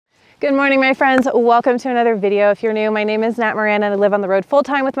Good morning, my friends. Welcome to another video. If you're new, my name is Nat Moran and I live on the road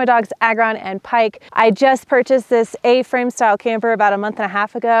full-time with my dogs Agron and Pike. I just purchased this A-frame style camper about a month and a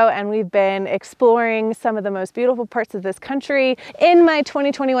half ago, and we've been exploring some of the most beautiful parts of this country in my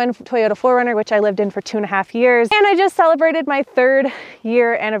 2021 Toyota 4Runner, which I lived in for 2.5 years. And I just celebrated my 3rd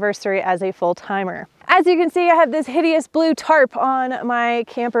year anniversary as a full-timer. As you can see, I have this hideous blue tarp on my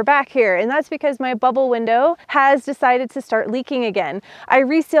camper back here, and that's because my bubble window has decided to start leaking again. I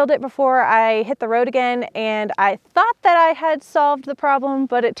resealed it before I hit the road again, and I thought that I had solved the problem,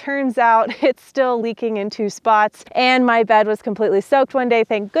 but it turns out it's still leaking in 2 spots, and my bed was completely soaked one day.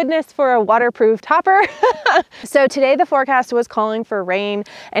 Thank goodness for a waterproof topper. So today the forecast was calling for rain,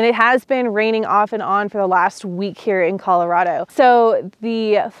 and it has been raining off and on for the last week here in Colorado. So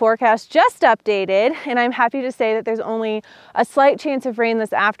the forecast just updated, and I'm happy to say that there's only a slight chance of rain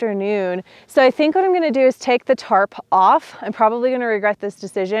this afternoon. So I think what I'm going to do is take the tarp off. I'm probably going to regret this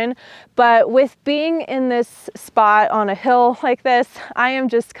decision, but with being in this spot on a hill like this, I am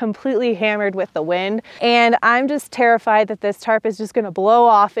just completely hammered with the wind, and I'm just terrified that this tarp is just going to blow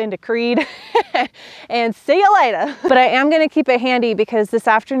off into Creed and see you later. But I am going to keep it handy because this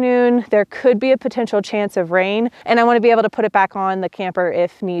afternoon there could be a potential chance of rain, and I want to be able to put it back on the camper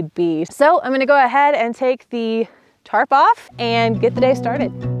if need be. So I'm going to go ahead and take the tarp off and get the day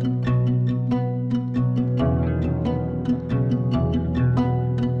started.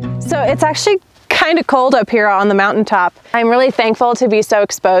 So it's actually kind of cold up here on the mountaintop. I'm really thankful to be so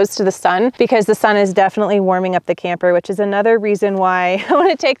exposed to the sun because the sun is definitely warming up the camper, which is another reason why I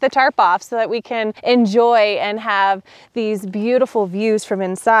want to take the tarp off so that we can enjoy and have these beautiful views from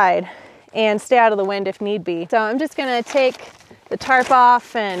inside and stay out of the wind if need be. So I'm just going to take the tarp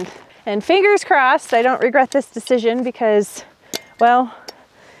off, and fingers crossed I don't regret this decision because, well,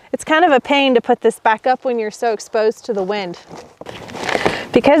 it's kind of a pain to put this back up when you're so exposed to the wind.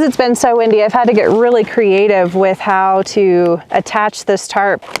 Because it's been so windy, I've had to get really creative with how to attach this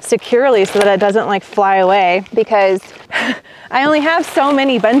tarp securely so that it doesn't like fly away, because I only have so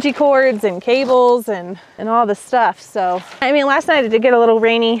many bungee cords and cables and all this stuff. So, I mean, last night it did get a little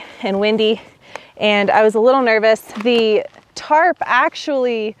rainy and windy, and I was a little nervous. The tarp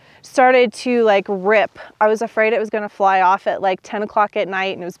actually started to like rip. I was afraid it was going to fly off at like 10 o'clock at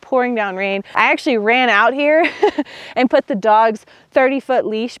night, and it was pouring down rain. I actually ran out here and put the dog's 30-foot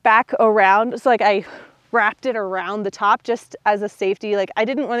leash back around. So like I wrapped it around the top just as a safety. Like I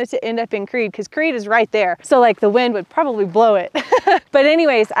didn't want it to end up in Creed because Creed is right there. So like the wind would probably blow it. But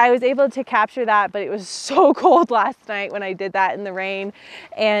anyways, I was able to capture that, but it was so cold last night when I did that in the rain.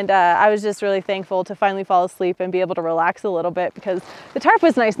 And I was just really thankful to finally fall asleep and be able to relax a little bit because the tarp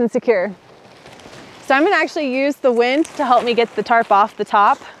was nice and secure. So I'm gonna actually use the wind to help me get the tarp off the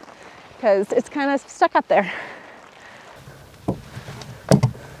top because it's kind of stuck up there.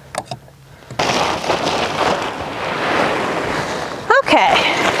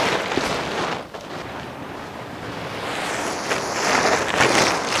 Okay.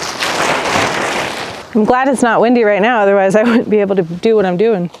 I'm glad it's not windy right now, otherwise I wouldn't be able to do what I'm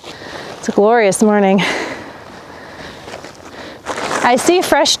doing. It's a glorious morning. I see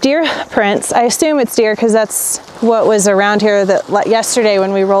fresh deer prints. I assume it's deer because that's what was around here yesterday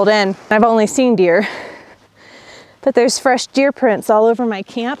when we rolled in. I've only seen deer, but there's fresh deer prints all over my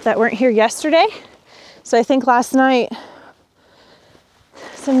camp that weren't here yesterday. So I think last night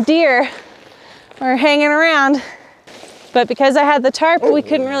some deer were hanging around, but because I had the tarp, we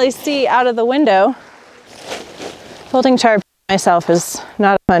couldn't really see out of the window. Holding tarp myself is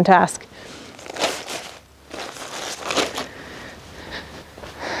not a fun task.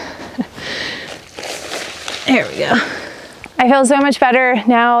 There we go. I feel so much better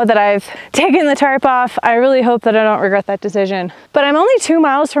now that I've taken the tarp off. I really hope that I don't regret that decision. But I'm only 2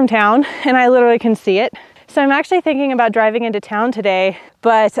 miles from town and I literally can see it. So I'm actually thinking about driving into town today,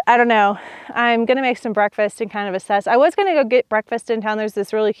 but I don't know. I'm gonna make some breakfast and kind of assess. I was gonna go get breakfast in town. There's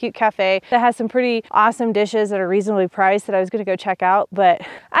this really cute cafe that has some pretty awesome dishes that are reasonably priced that I was gonna go check out, but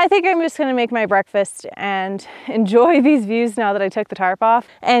I think I'm just gonna make my breakfast and enjoy these views now that I took the tarp off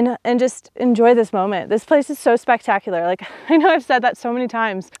and just enjoy this moment. This place is so spectacular. Like, I know I've said that so many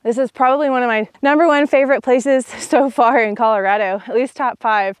times. This is probably one of my #1 favorite places so far in Colorado, at least top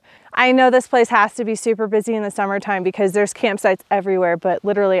 5. I know this place has to be super busy in the summertime because there's campsites everywhere, but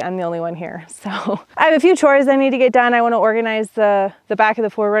literally I'm the only one here. So I have a few chores I need to get done. I want to organize the back of the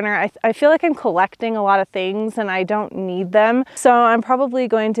 4Runner. I feel like I'm collecting a lot of things and I don't need them. So I'm probably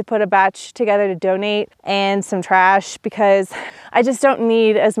going to put a batch together to donate and some trash because I just don't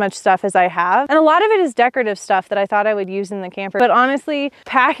need as much stuff as I have. And a lot of it is decorative stuff that I thought I would use in the camper. But honestly,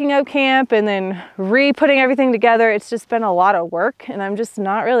 packing up camp and then re-putting everything together, it's just been a lot of work and I'm just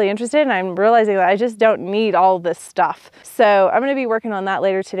not really interested interested, and I'm realizing that I just don't need all this stuff. So I'm gonna be working on that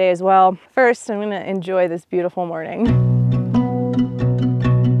later today as well. First, I'm gonna enjoy this beautiful morning.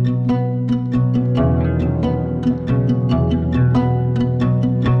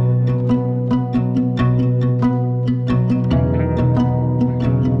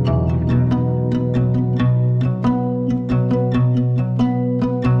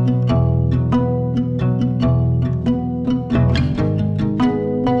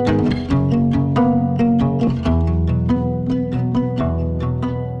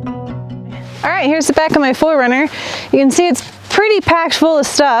 Here's the back of my 4Runner. You can see it's pretty packed full of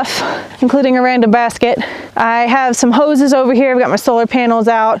stuff, including a random basket. I have some hoses over here. I've got my solar panels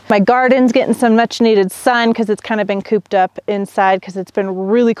out. My garden's getting some much needed sun because it's kind of been cooped up inside because it's been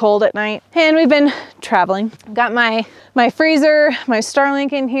really cold at night. And we've been traveling. I've got my freezer, my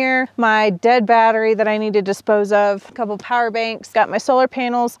Starlink in here, my dead battery that I need to dispose of, a couple power banks, got my solar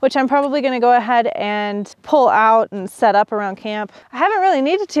panels, which I'm probably gonna go ahead and pull out and set up around camp. I haven't really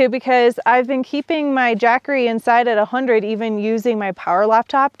needed to because I've been keeping my Jackery inside at 100, even using my power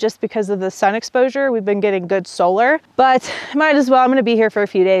laptop, just because of the sun exposure. We've been getting good solar, but might as well. I'm gonna be here for a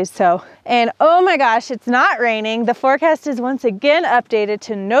few days, so. And oh my gosh, it's not raining. The forecast is once again updated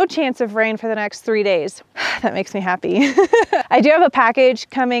to no chance of rain for the next 3 days. That makes me happy. I do have a package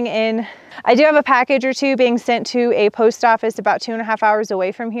coming in. I do have a package or two being sent to a post office about 2.5 hours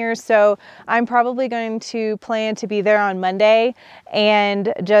away from here. So I'm probably going to plan to be there on Monday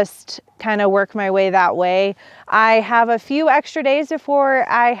and just kind of work my way that way. I have a few extra days before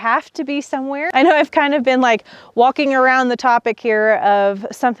I have to be somewhere. I know I've kind of been like walking around the topic here of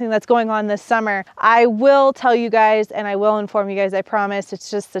something that's going on this summer. I will tell you guys and I will inform you guys, I promise. It's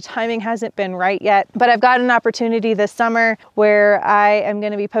just the timing hasn't been right yet. But I've got an opportunity this summer where I am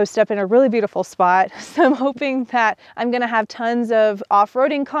going to be posted up in a really beautiful spot. So I'm hoping that I'm going to have tons of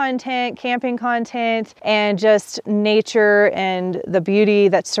off-roading content, camping content, and just nature and the beauty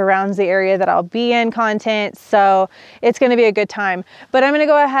that surrounds the area that I'll be in content. So it's going to be a good time. But I'm going to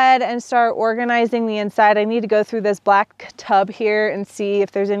go ahead and start organizing the inside. I need to go through this black tub here and see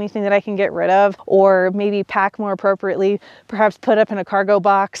if there's anything that I can get rid of, or maybe pack more appropriately, perhaps put up in a cargo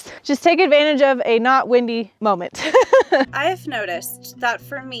box. Just take advantage of a not windy moment. I've noticed that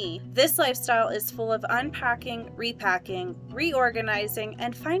for me, this lifestyle is full of unpacking, repacking, reorganizing,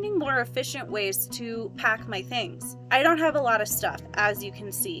 and finding more efficient ways to pack my things. I don't have a lot of stuff, as you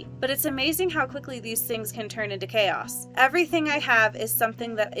can see, but it's amazing how quickly these things can turn into chaos. Everything I have is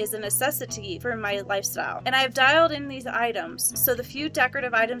something that is a necessity for my lifestyle, and I've dialed in these items, so the few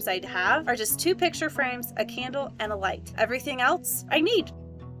decorative items I have are just 2 picture frames, a candle, and a light. Everything else I need.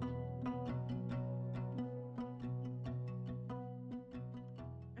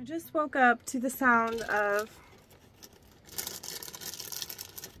 I just woke up to the sound of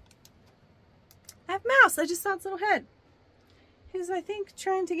I have mouse. I just saw its little head. He's, I think,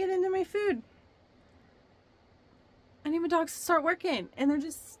 trying to get into my food. I need my dogs to start working, and they're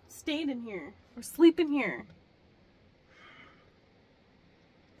just staying in here or sleeping here.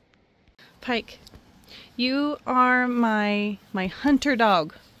 Pike, you are my hunter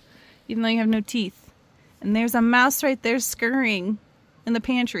dog, even though you have no teeth. And there's a mouse right there scurrying in the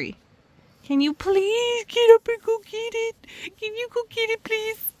pantry. Can you please get up and go get it? Can you go get it,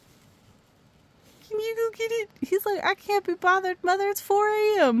 please? Can you go get it? He's like, I can't be bothered, Mother. It's 4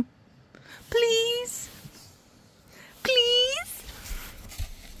 a.m. Please. Please.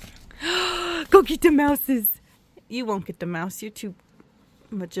 Go get the mouses. You won't get the mouse. You're too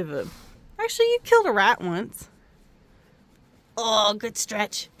much of a... Actually, you killed a rat once. Oh, good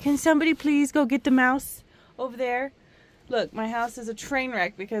stretch. Can somebody please go get the mouse over there? Look, my house is a train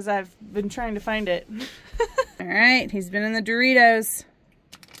wreck because I've been trying to find it. All right, he's been in the Doritos.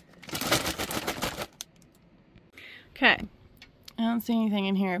 Okay, I don't see anything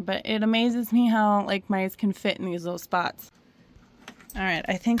in here, but it amazes me how like mice can fit in these little spots. All right,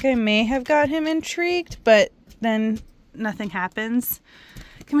 I think I may have got him intrigued, but then nothing happens.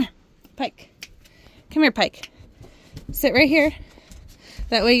 Come here, Pike. Come here, Pike. Sit right here.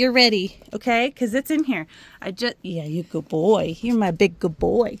 That way you're ready, okay? Because it's in here. Yeah, you good boy. You're my big good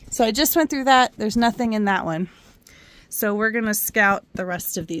boy. So I just went through that. There's nothing in that one. So we're gonna scout the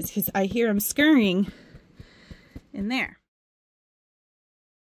rest of these because I hear them scurrying in there.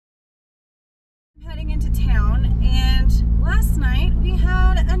 I'm heading into town, and last night we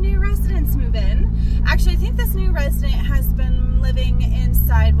had a new residence move in. Actually, I think this new resident has been living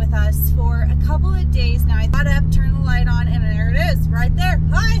inside with us for a couple of days now. I got up, turned the light on, and there it is, right there.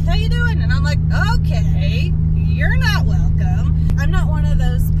 Hi, how you doing? And I'm like, okay, you're not welcome. I'm not one of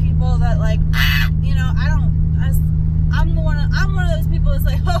those people that like, you know, I'm one of those people that's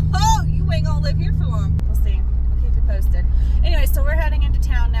like, oh,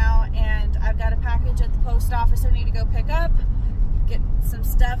 get some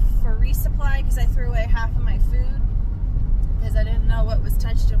stuff for resupply because I threw away half of my food because I didn't know what was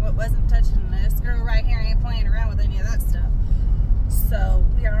touched and what wasn't touched, and this girl right here ain't playing around with any of that stuff. So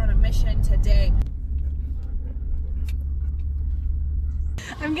we are on a mission today.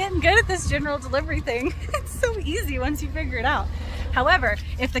 I'm getting good at this general delivery thing. It's so easy once you figure it out. However,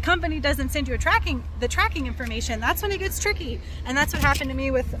 if the company doesn't send you the tracking information, that's when it gets tricky. And that's what happened to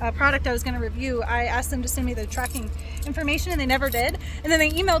me with a product I was going to review. I asked them to send me the tracking information and they never did. And then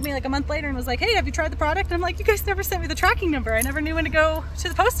they emailed me like a month later and was like, hey, have you tried the product? And I'm like, you guys never sent me the tracking number. I never knew when to go to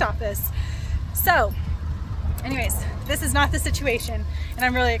the post office. So anyways, this is not the situation. And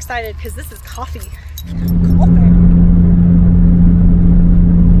I'm really excited because this is coffee.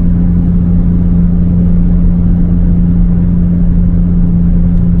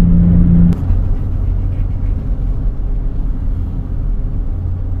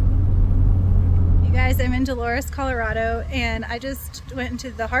 I'm in Dolores, Colorado, and I just went into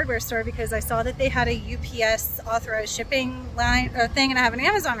the hardware store because I saw that they had a UPS authorized shipping line or thing, and I have an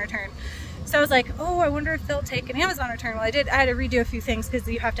Amazon return. So I was like, oh, I wonder if they'll take an Amazon return. Well, I did. I had to redo a few things because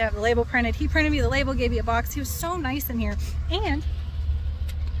you have to have the label printed. He printed me the label, gave me a box. He was so nice in here. And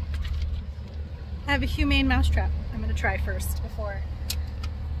I have a humane mousetrap I'm going to try first before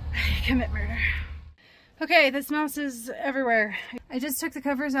I commit murder. Okay, this mouse is everywhere. I just took the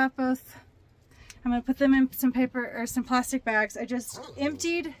covers out both. I'm gonna put them in some paper or some plastic bags. I just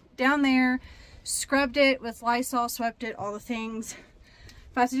emptied down there, scrubbed it with Lysol, swept it, all the things.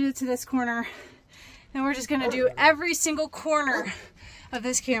 About to do it to this corner. And we're just gonna do every single corner of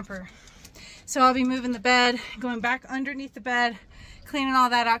this camper. So I'll be moving the bed, going back underneath the bed, cleaning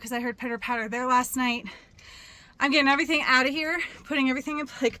all that out because I heard pitter patter there last night. I'm getting everything out of here, putting everything in,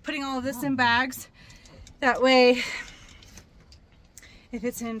 like putting all of this in bags. That way, if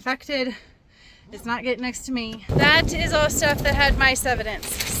it's infected, it's not getting next to me. That is all stuff that had mice evidence.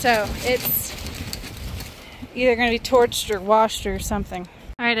 So it's either gonna be torched or washed or something.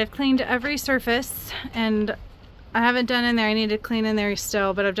 All right, I've cleaned every surface and I haven't done in there. I need to clean in there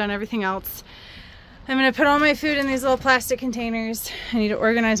still, but I've done everything else. I'm gonna put all my food in these little plastic containers. I need to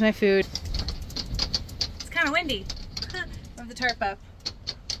organize my food. It's kind of windy. Move the tarp up.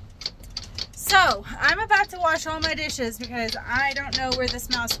 So I'm about to wash all my dishes because I don't know where this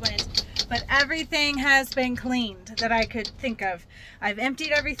mouse went. But everything has been cleaned that I could think of. I've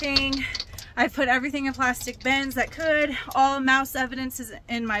emptied everything. I've put everything in plastic bins that could. All mouse evidence is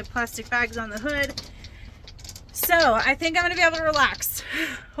in my plastic bags on the hood. So I think I'm gonna be able to relax,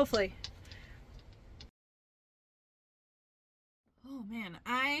 hopefully. Oh man,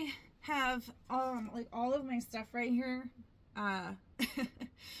 I have like all of my stuff right here.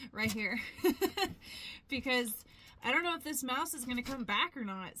 Right here. Because I don't know if this mouse is gonna come back or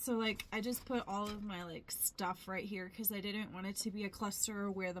not. So like I just put all of my like stuff right here because I didn't want it to be a cluster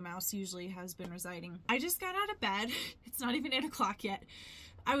where the mouse usually has been residing. I just got out of bed. It's not even 8 o'clock yet.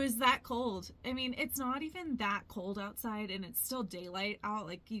 I was that cold. I mean, it's not even that cold outside and it's still daylight out.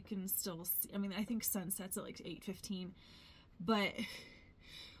 Like you can still see, I mean, I think sunset's at like 8:15, but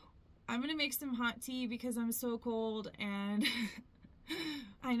I'm gonna make some hot tea because I'm so cold and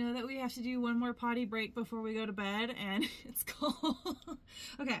I know that we have to do one more potty break before we go to bed and it's cold.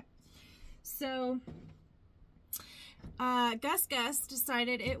 Okay, so Gus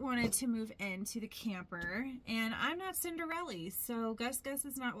decided it wanted to move into the camper and I'm not Cinderella, so Gus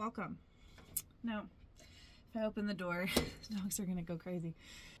is not welcome. No, if I open the door, dogs are gonna go crazy.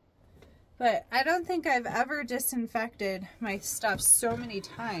 But I don't think I've ever disinfected my stuff so many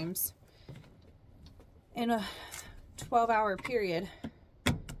times in a 12-hour period.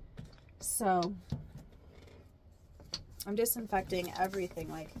 So I'm disinfecting everything.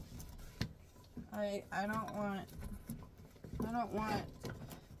 Like I don't want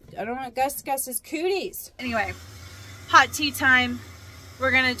Gus's cooties. Anyway, hot tea time.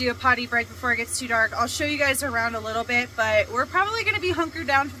 We're gonna do a potty break before it gets too dark. I'll show you guys around a little bit, but we're probably gonna be hunkered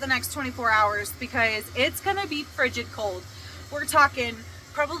down for the next 24 hours because it's gonna be frigid cold. We're talking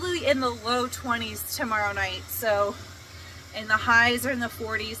probably in the low 20s tomorrow night. So, and the highs are in the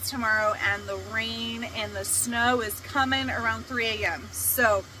 40s tomorrow, and the rain and the snow is coming around 3 a.m.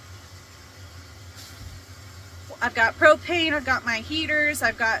 So I've got propane, I've got my heaters,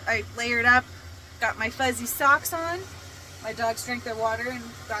 I layered up, got my fuzzy socks on. My dogs drink their water and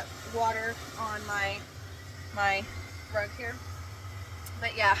got water on my rug here.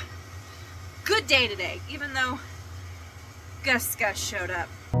 But yeah, good day today, even though Gus showed up.